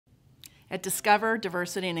At Discover,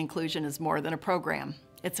 diversity and inclusion is more than a program.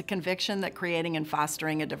 It's a conviction that creating and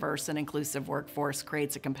fostering a diverse and inclusive workforce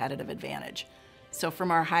creates a competitive advantage. So from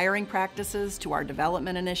our hiring practices to our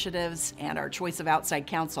development initiatives and our choice of outside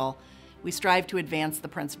counsel, we strive to advance the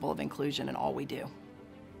principle of inclusion in all we do.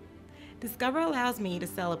 Discover allows me to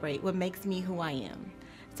celebrate what makes me who I am.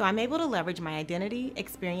 So I'm able to leverage my identity,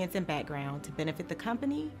 experience, and background to benefit the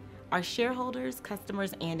company, our shareholders,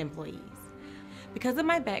 customers, and employees. Because of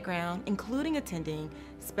my background, including attending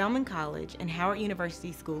Spelman College and Howard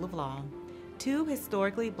University School of Law, two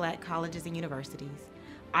historically Black colleges and universities,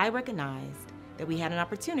 I recognized that we had an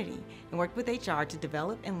opportunity and worked with HR to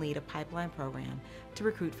develop and lead a pipeline program to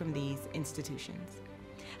recruit from these institutions.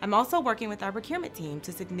 I'm also working with our procurement team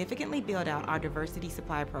to significantly build out our diversity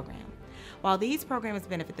supply program. While these programs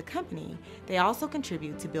benefit the company, they also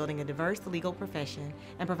contribute to building a diverse legal profession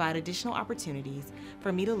and provide additional opportunities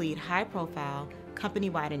for me to lead high-profile,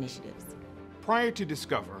 company-wide initiatives. Prior to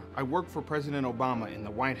Discover, I worked for President Obama in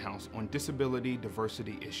the White House on disability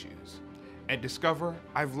diversity issues. At Discover,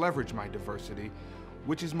 I've leveraged my diversity,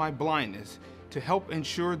 which is my blindness, to help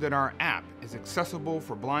ensure that our app is accessible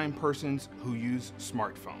for blind persons who use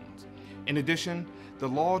smartphones. In addition, the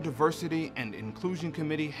Law, Diversity, and Inclusion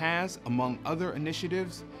Committee has, among other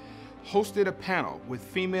initiatives, hosted a panel with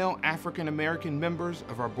female African American members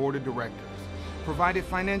of our board of directors, provided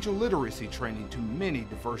financial literacy training to many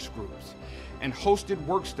diverse groups, and hosted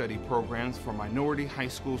work-study programs for minority high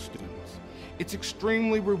school students. It's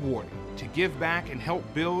extremely rewarding to give back and help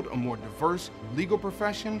build a more diverse legal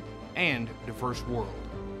profession and diverse world.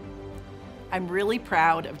 I'm really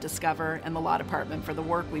proud of Discover and the Law Department for the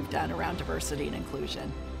work we've done around diversity and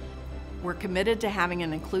inclusion. We're committed to having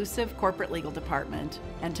an inclusive corporate legal department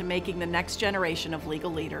and to making the next generation of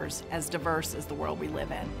legal leaders as diverse as the world we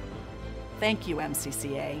live in. Thank you,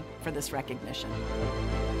 MCCA, for this recognition.